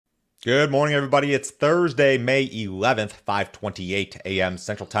Good morning, everybody. It's Thursday, May 11th, 5:28 a.m.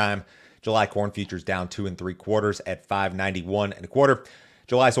 Central Time. July corn futures down 2 3/4 at 591 1/4.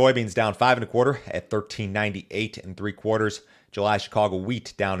 July soybeans down 5 1/4 at 1398 3/4. July Chicago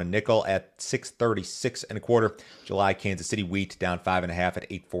wheat down a nickel at 636 1/4. July Kansas City wheat down 5.5 at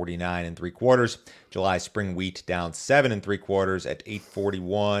 849 3/4. July spring wheat down 7 3/4 at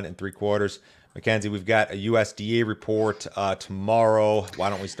 841 3/4. Mackenzie, we've got a USDA report tomorrow. Why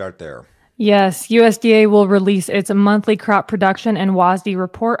don't we start there? Yes, USDA will release its monthly crop production and WASDE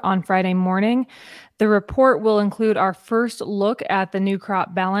report on Friday morning. The report will include our first look at the new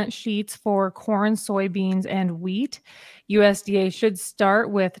crop balance sheets for corn, soybeans, and wheat. USDA should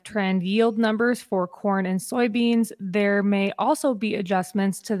start with trend yield numbers for corn and soybeans. There may also be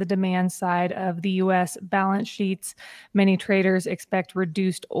adjustments to the demand side of the U.S. balance sheets. Many traders expect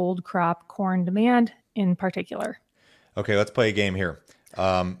reduced old crop corn demand in particular. Okay, let's play a game here.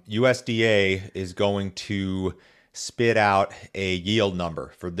 USDA is going to spit out a yield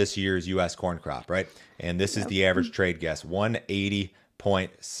number for this year's U.S. corn crop, right? And this is the average trade guess,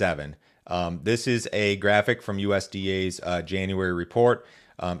 180.7. This is a graphic from USDA's January report.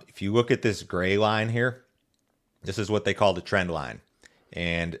 If you look at this gray line here, this is what they call the trend line.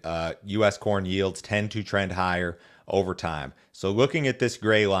 And U.S. corn yields tend to trend higher over time. So looking at this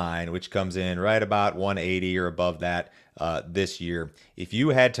gray line, which comes in right about 180 or above that this year, if you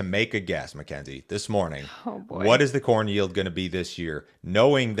had to make a guess, Mackenzie, this morning, what is the corn yield going to be this year,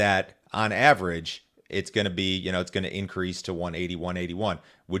 knowing that on average it's going to be, it's going to increase to 180, 181?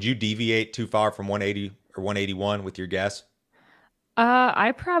 Would you deviate too far from 180 or 181 with your guess?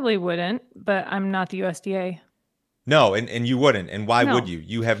 I probably wouldn't, but I'm not the USDA. No, and you wouldn't. And why would No. you?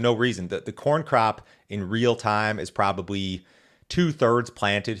 You have no reason. The corn crop in real time is probably 2/3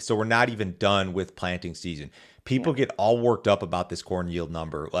 planted. So we're not even done with planting season. People get all worked up about this corn yield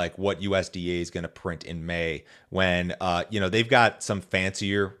number, like what USDA is going to print in May, when they've got some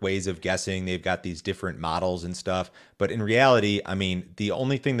fancier ways of guessing. They've got these different models and stuff. But in reality, I mean, the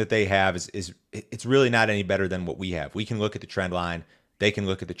only thing that they have is it's really not any better than what we have. We can look at the trend line. They can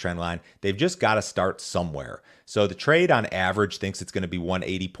look at the trend line. They've just got to start somewhere. So the trade on average thinks it's going to be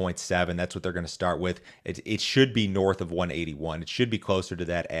 180.7. That's what they're going to start with. It should be north of 181. It should be closer to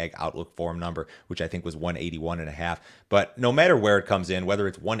that Ag Outlook Forum number, which I think was 181.5. But no matter where it comes in, whether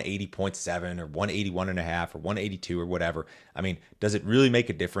it's 180.7 or 181.5 or 182 or whatever, I mean, does it really make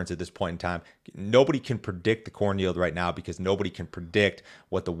a difference at this point in time? Nobody can predict the corn yield right now because nobody can predict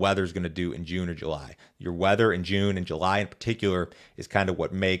what the weather's going to do in June or July. Your weather in June and July in particular is kind of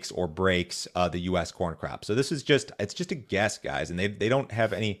what makes or breaks the U.S. corn crop. So this is it's just a guess, guys, and they don't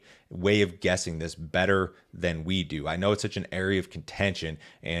have any way of guessing this better than we do. I know it's such an area of contention,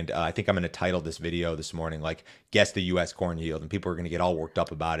 and I think I'm going to title this video this morning like "Guess the U.S. corn yield," and people are going to get all worked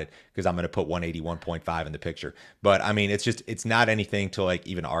up about it because I'm going to put 181.5 in the picture. But I mean, it's not anything to like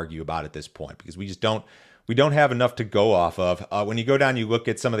even argue about at this point because we don't have enough to go off of. When you go down, you look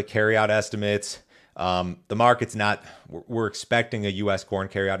at some of the carryout estimates. The market's not, we're expecting a U.S. corn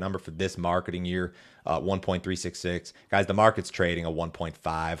carryout number for this marketing year, 1.366. Guys, the market's trading a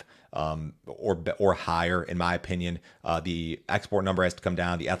 1.5 or higher, in my opinion. The export number has to come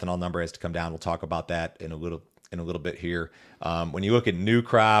down. The ethanol number has to come down. We'll talk about that in a little bit here. When you look at new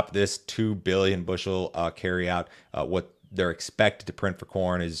crop, this 2 billion bushel carryout, what they're expected to print for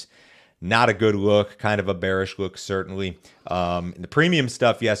corn is not a good look, kind of a bearish look, certainly. In the premium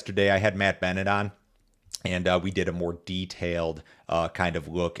stuff yesterday, I had Matt Bennett on, and we did a more detailed kind of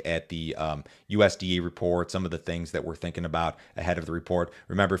look at the USDA report, some of the things that we're thinking about ahead of the report.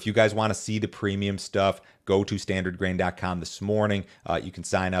 Remember, if you guys want to see the premium stuff, go to standardgrain.com this morning. You can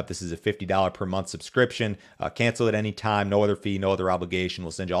sign up. This is a $50 per month subscription. Cancel at any time. No other fee, no other obligation.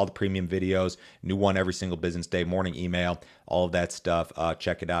 We'll send you all the premium videos, new one every single business day, morning email, all of that stuff.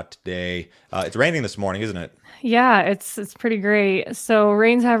 Check it out today. It's raining this morning, isn't it? Yeah, it's pretty great. So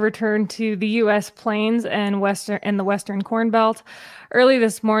rains have returned to the U.S. plains and the western Corn Belt. Early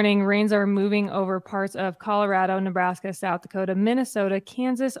this morning, rains are moving over parts of Colorado, Nebraska, South Dakota, Minnesota,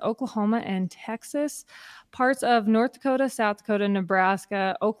 Kansas, Oklahoma, and Texas. Parts of North Dakota, South Dakota,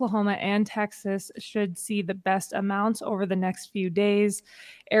 Nebraska, Oklahoma, and Texas should see the best amounts over the next few days.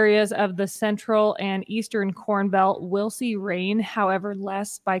 Areas of the central and eastern Corn Belt will see rain, however,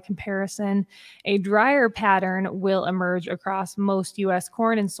 less by comparison. A drier pattern will emerge across most U.S.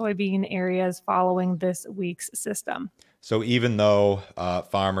 corn and soybean areas following this week's system. So even though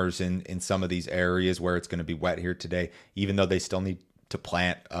farmers in some of these areas where it's going to be wet here today, even though they still need to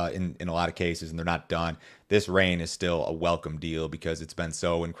plant in a lot of cases and they're not done, this rain is still a welcome deal because it's been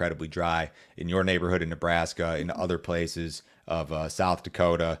so incredibly dry in your neighborhood in Nebraska, in other places of South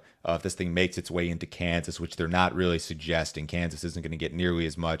Dakota. If this thing makes its way into Kansas, which they're not really suggesting, Kansas isn't going to get nearly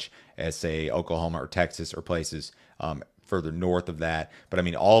as much as, say, Oklahoma or Texas or places further north of that. But I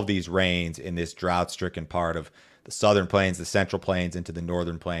mean, all of these rains in this drought-stricken part of the southern plains, the central plains, into the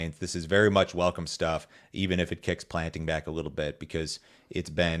northern plains, this is very much welcome stuff, even if it kicks planting back a little bit because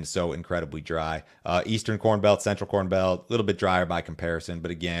it's been so incredibly dry. Eastern Corn Belt, Central Corn Belt, a little bit drier by comparison,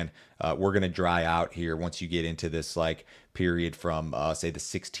 but again, we're going to dry out here once you get into this like period from say the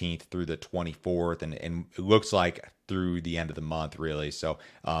 16th through the 24th, and it looks like through the end of the month, really. So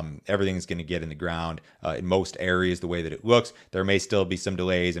everything's going to get in the ground in most areas the way that it looks. There may still be some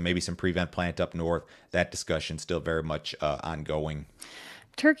delays and maybe some prevent plant up north. That discussion's still very much ongoing.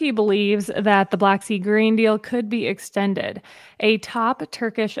 Turkey believes that the Black Sea grain deal could be extended. A top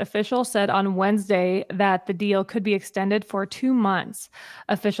Turkish official said on Wednesday that the deal could be extended for 2 months.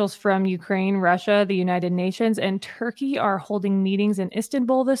 Officials from Ukraine, Russia, the United Nations, and Turkey are holding meetings in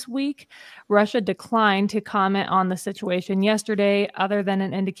Istanbul this week. Russia declined to comment on the situation yesterday, other than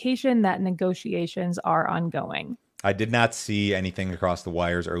an indication that negotiations are ongoing. I did not see anything across the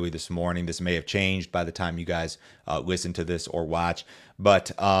wires early this morning. This may have changed by the time you guys listen to this or watch,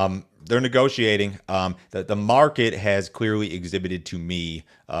 but they're negotiating. The market has clearly exhibited to me,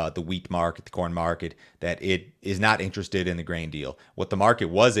 the wheat market, the corn market, that it is not interested in the grain deal. What the market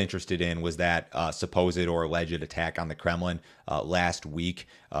was interested in was that supposed or alleged attack on the Kremlin last week.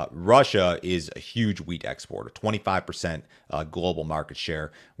 Russia is a huge wheat exporter, 25% global market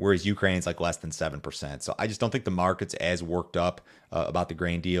share, whereas Ukraine's like less than 7%. So I just don't think the market's as worked up about the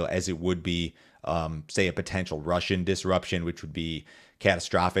grain deal as it would be, say, a potential Russian disruption, which would be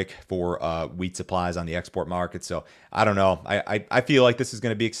catastrophic for wheat supplies on the export market. So I don't know. I feel like this is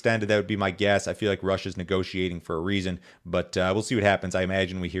going to be extended. That would be my guess. I feel like Russia's negotiating for a reason, but we'll see what happens. I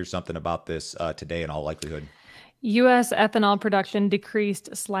imagine we hear something about this today in all likelihood. U.S. ethanol production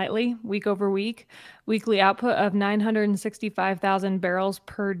decreased slightly week over week. Weekly output of 965,000 barrels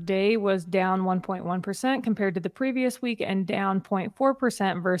per day was down 1.1% compared to the previous week and down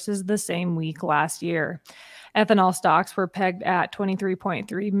 0.4% versus the same week last year. Ethanol stocks were pegged at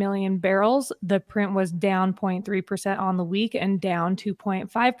 23.3 million barrels. The print was down 0.3% on the week and down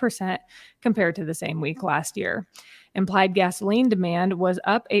 2.5% compared to the same week last year. Implied gasoline demand was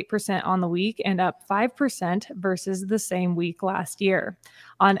up 8% on the week and up 5% versus the same week last year.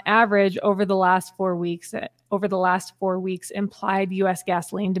 On average, over the last 4 weeks, implied U.S.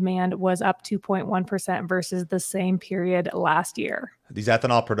 gasoline demand was up 2.1% versus the same period last year. These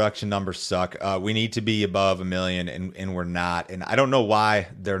ethanol production numbers suck. We need to be above 1 million, and we're not. And I don't know why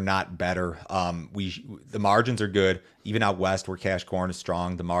they're not better. The margins are good. Even out west where cash corn is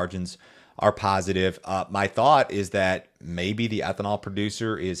strong, the margins are positive. My thought is that maybe the ethanol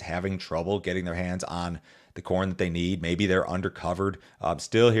producer is having trouble getting their hands on the corn that they need. Maybe they're undercovered. I'm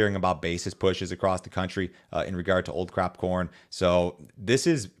still hearing about basis pushes across the country in regard to old crop corn. So this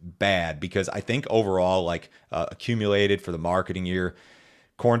is bad because I think overall, like accumulated for the marketing year,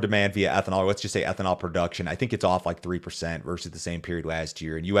 corn demand via ethanol, or let's just say ethanol production, I think it's off like 3% versus the same period last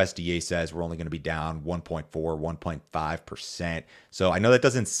year. And USDA says we're only going to be down 1.4, 1.5%. So I know that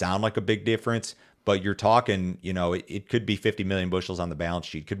doesn't sound like a big difference, but you're talking, it could be 50 million bushels on the balance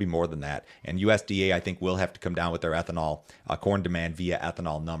sheet, could be more than that. And USDA, I think, will have to come down with their ethanol, corn demand via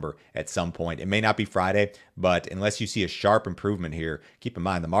ethanol number at some point. It may not be Friday, but unless you see a sharp improvement here, keep in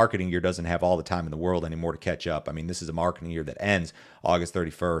mind the marketing year doesn't have all the time in the world anymore to catch up. I mean, this is a marketing year that ends August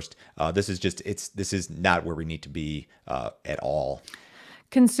 31st. This is not where we need to be at all.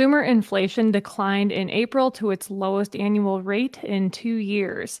 Consumer inflation declined in April to its lowest annual rate in 2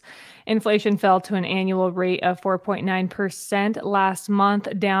 years. Inflation fell to an annual rate of 4.9% last month,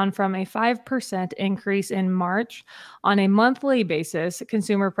 down from a 5% increase in March. On a monthly basis,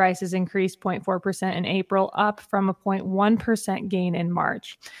 consumer prices increased 0.4% in April, up from a 0.1% gain in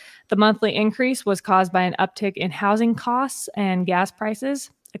March. The monthly increase was caused by an uptick in housing costs and gas prices.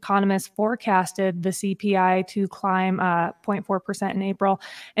 Economists forecasted the CPI to climb 0.4% in April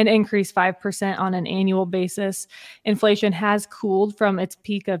and increase 5% on an annual basis. Inflation has cooled from its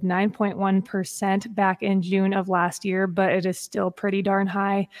peak of 9.1% back in June of last year, but it is still pretty darn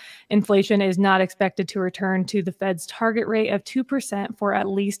high. Inflation is not expected to return to the Fed's target rate of 2% for at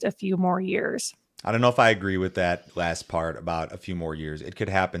least a few more years. I don't know if I agree with that last part about a few more years. It could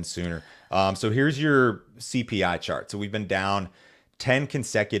happen sooner. So here's your CPI chart. So we've been down 10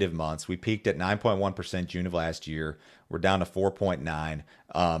 consecutive months. We peaked at 9.1% June of last year. We're down to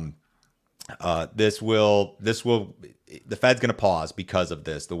 4.9. The Fed's going to pause because of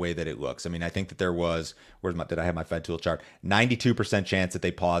this, the way that it looks. I mean, I think that there was, did I have my Fed tool chart? 92% chance that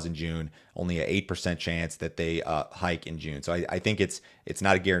they pause in June, only a 8% chance that they hike in June. So I think it's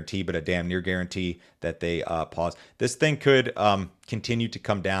not a guarantee, but a damn near guarantee that they pause. This thing could continue to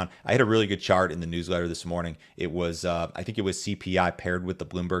come down. I had a really good chart in the newsletter this morning. It was, I think it was CPI paired with the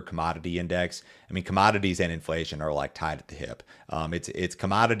Bloomberg Commodity Index. I mean, commodities and inflation are like tied at the hip. It's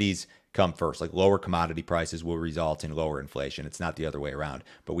commodities come first. Like lower commodity prices will result in lower inflation. It's not the other way around.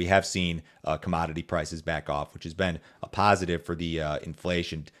 But we have seen commodity prices back off, which has been a positive for the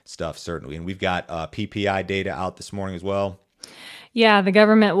inflation stuff, certainly. And we've got PPI data out this morning as well. Yeah, the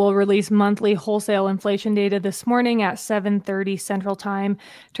government will release monthly wholesale inflation data this morning at 7:30 Central Time.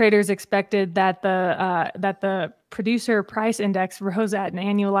 Traders expected that the producer price index rose at an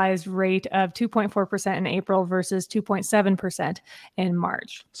annualized rate of 2.4% in April versus 2.7% in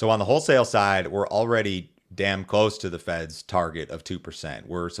March. So on the wholesale side, we're already damn close to the Fed's target of 2%.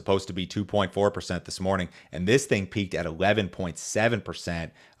 We're supposed to be 2.4% this morning, and this thing peaked at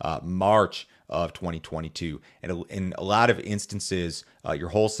 11.7% March of 2022. And in a lot of instances, your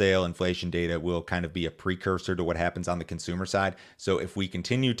wholesale inflation data will kind of be a precursor to what happens on the consumer side. So if we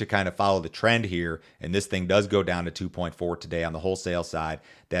continue to kind of follow the trend here, and this thing does go down to 2.4 today on the wholesale side,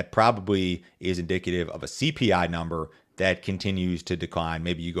 that probably is indicative of a CPI number that continues to decline.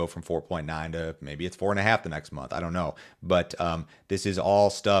 Maybe you go from 4.9 to maybe it's 4.5 the next month. I don't know. But this is all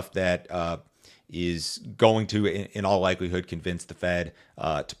stuff that is going to, in all likelihood, convince the Fed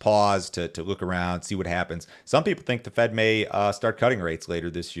to pause, to look around, see what happens. Some people think the Fed may start cutting rates later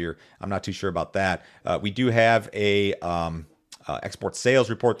this year. I'm not too sure about that. We do have a export sales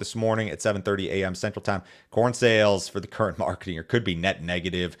report this morning at 7:30 a.m. Central Time. Corn sales for the current marketing year could be net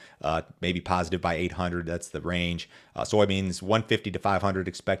negative, maybe positive by 800. That's the range. Soybeans 150 to 500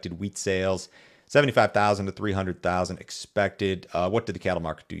 expected. Wheat sales 75,000 to 300,000 expected. What did the cattle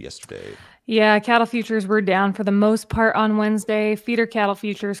market do yesterday? Yeah, cattle futures were down for the most part on Wednesday. Feeder cattle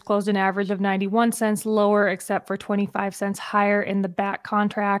futures closed an average of 91 cents lower, except for 25 cents higher in the back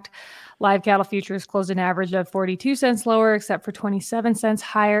contract. Live cattle futures closed an average of 42 cents lower, except for 27 cents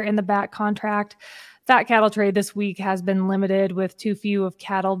higher in the back contract. Fat cattle trade this week has been limited, with too few of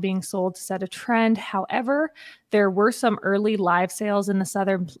cattle being sold to set a trend. However, there were some early live sales in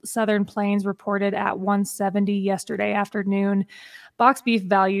the southern plains reported at 170 yesterday afternoon. Box beef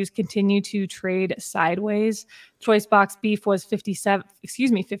values continue to trade sideways. Choice box beef was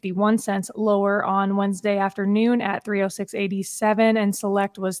 51 cents lower on Wednesday afternoon at 306.87, and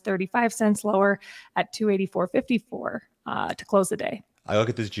select was 35 cents lower at 284.54 to close the day. I look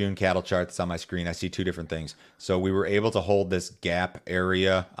at this June cattle chart that's on my screen. I see two different things. So we were able to hold this gap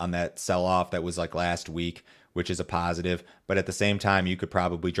area on that sell-off that was like last week, which is a positive. But at the same time, you could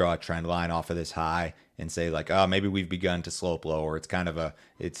probably draw a trend line off of this high and say like, oh, maybe we've begun to slope lower. It's kind of I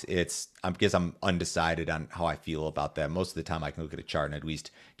guess I'm undecided on how I feel about that. Most of the time I can look at a chart and at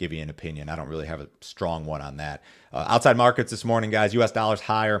least give you an opinion. I don't really have a strong one on that. Outside markets this morning, guys, US dollar's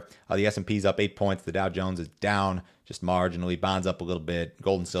higher. The S&P's up 8 points. The Dow Jones is down just marginally. Bonds up a little bit.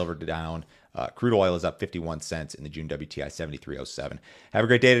 Gold and silver down. Crude oil is up 51 cents in the June WTI 73.07. Have a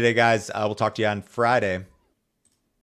great day today, guys. We'll talk to you on Friday.